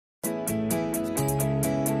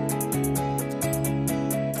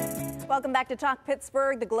Welcome back to Talk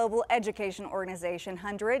Pittsburgh. The global education organization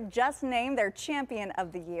 100 just named their champion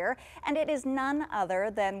of the year, and it is none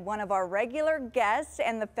other than one of our regular guests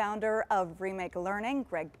and the founder of Remake Learning,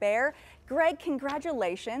 Gregg Behr. Gregg,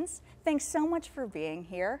 congratulations. Thanks so much for being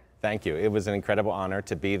here. Thank you. It was an incredible honor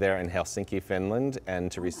to be there in Helsinki, Finland,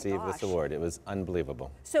 and to receive this award. It was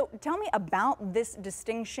unbelievable. So tell me about this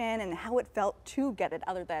distinction and how it felt to get it,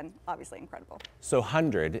 other than obviously incredible. So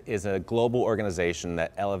 100 is a global organization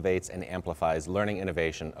that elevates and amplifies learning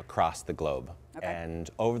innovation across the globe. Okay. And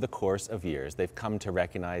over the course of years, they've come to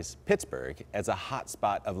recognize Pittsburgh as a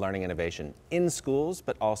hotspot of learning innovation in schools,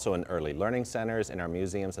 but also in early learning centers, in our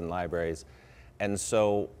museums and libraries. And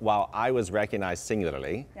so while I was recognized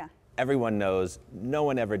singularly, everyone knows no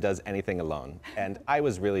one ever does anything alone. And I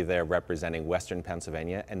was really there representing Western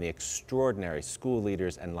Pennsylvania and the extraordinary school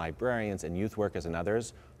leaders and librarians and youth workers and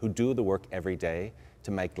others who do the work every day to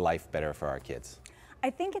make life better for our kids. I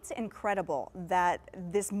think it's incredible that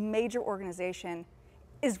this major organization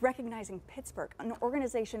is recognizing Pittsburgh, an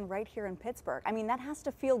organization right here in Pittsburgh. I mean, that has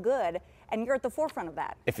to feel good, and you're at the forefront of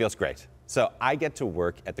that. It feels great. So I get to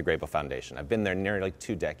work at the Gregg Behr Foundation. I've been there nearly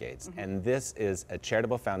 2 decades, and this is a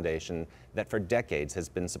charitable foundation that for decades has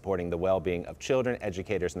been supporting the well-being of children,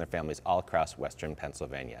 educators, and their families all across Western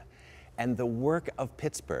Pennsylvania. And the work of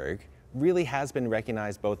Pittsburgh really has been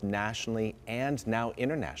recognized both nationally and now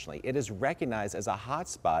internationally. It is recognized as a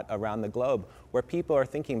hotspot around the globe where people are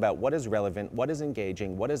thinking about what is relevant, what is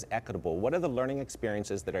engaging, what is equitable, what are the learning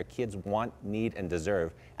experiences that our kids want, need, and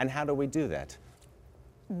deserve, and how do we do that?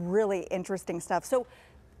 Really interesting stuff. So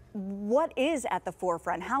what is at the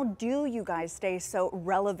forefront? How do you guys stay so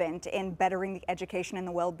relevant in bettering the education and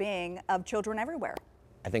the well-being of children everywhere?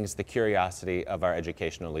 I think it's the curiosity of our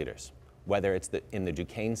educational leaders. Whether it's in the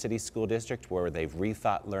Duquesne City School District, where they've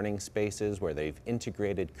rethought learning spaces, where they've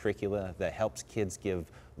integrated curricula that helps kids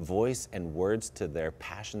give voice and words to their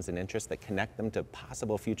passions and interests that connect them to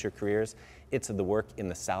possible future careers. It's the work in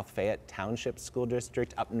the South Fayette Township School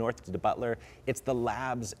District, up north to Butler. It's the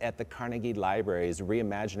labs at the Carnegie Libraries,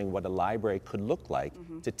 reimagining what a library could look like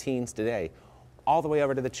to teens today. All the way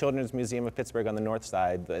over to the Children's Museum of Pittsburgh on the north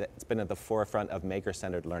side, it's been at the forefront of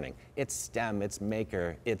maker-centered learning. It's STEM, it's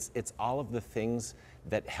maker, it's all of the things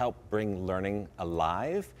that help bring learning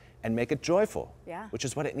alive and make it joyful, which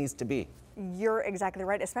is what it needs to be. You're exactly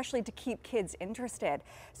right, especially to keep kids interested.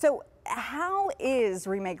 So how is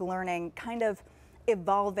Remake Learning kind of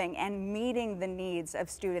evolving and meeting the needs of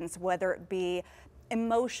students, whether it be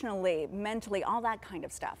emotionally, mentally, all that kind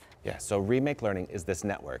of stuff? Yeah, so Remake Learning is this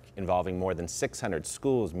network involving more than 600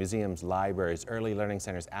 schools, museums, libraries, early learning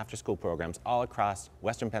centers, after-school programs all across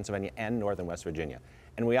Western Pennsylvania and northern West Virginia.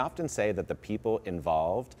 And we often say that the people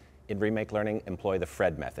involved in Remake Learning employ the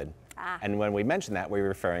Fred method. And when we mention that, we're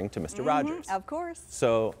referring to Mr. Rogers. Of course.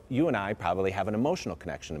 So you and I probably have an emotional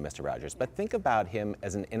connection to Mr. Rogers, but think about him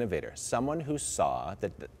as an innovator, someone who saw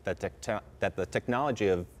that the technology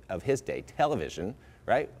of his day, television,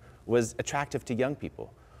 right, was attractive to young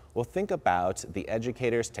people. Well, think about the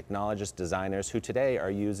educators, technologists, designers who today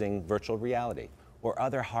are using virtual reality or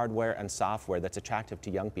other hardware and software that's attractive to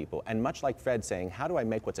young people. And much like Fred saying, how do I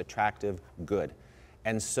make what's attractive good?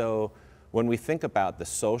 And so when we think about the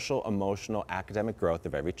social, emotional, academic growth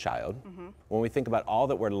of every child, when we think about all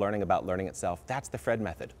that we're learning about learning itself, that's the Fred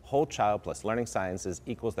method. Whole child plus learning sciences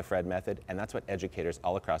equals the Fred method, and that's what educators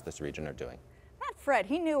all across this region are doing. That Fred,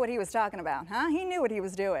 he knew what he was talking about, huh? He knew what he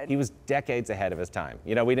was doing. He was decades ahead of his time.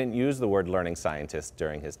 You know, we didn't use the word learning scientist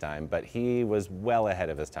during his time, but he was well ahead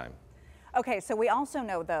of his time. Okay, so we also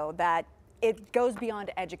know, though, that it goes beyond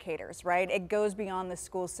educators, right? It goes beyond the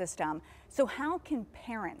school system. So how can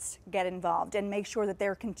parents get involved and make sure that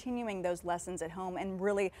they're continuing those lessons at home and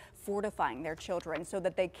really fortifying their children so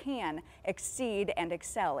that they can exceed and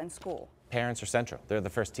excel in school? Parents are central. They're the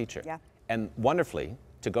first teacher. Yeah. And wonderfully,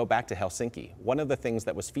 to go back to Helsinki, one of the things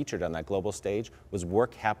that was featured on that global stage was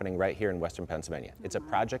work happening right here in Western Pennsylvania. It's a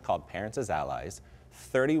project called Parents as Allies,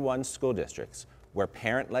 31 school districts where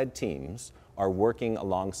parent-led teams are working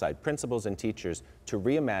alongside principals and teachers to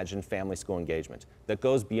reimagine family-school engagement that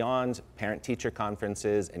goes beyond parent-teacher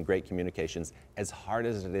conferences and great communications, as hard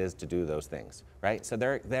as it is to do those things, right? So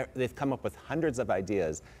they've come up with hundreds of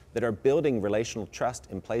ideas that are building relational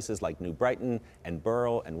trust in places like New Brighton and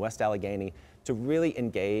Burrell and West Allegheny to really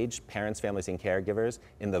engage parents, families, and caregivers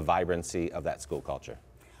in the vibrancy of that school culture.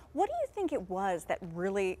 What do you think it was that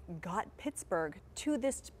really got Pittsburgh to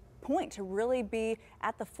this point to really be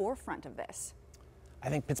at the forefront of this? I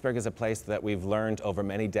think Pittsburgh is a place that we've learned over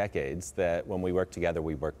many decades that when we work together,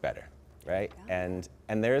 we work better. right? Yeah.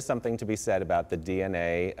 And there is something to be said about the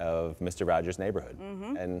DNA of Mr. Rogers' neighborhood.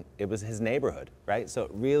 And it was his neighborhood, right? So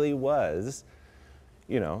it really was,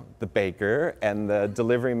 you know, the baker and the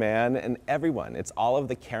delivery man and everyone. It's all of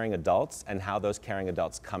the caring adults and how those caring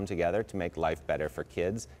adults come together to make life better for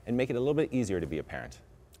kids and make it a little bit easier to be a parent.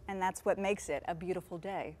 And that's what makes it a beautiful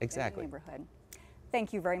day Exactly. in the neighborhood.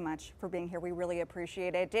 Thank you very much for being here. We really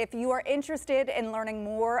appreciate it. If you are interested in learning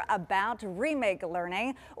more about remake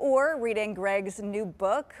learning or reading Gregg's new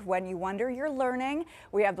book, When You Wonder You're Learning,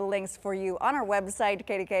 we have the links for you on our website,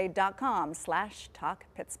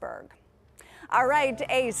 kdk.com/talkpittsburgh. All right,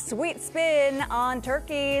 a sweet spin on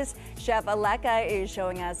turkeys. Chef Aleka is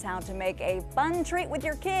showing us how to make a fun treat with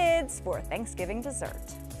your kids for Thanksgiving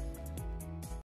dessert.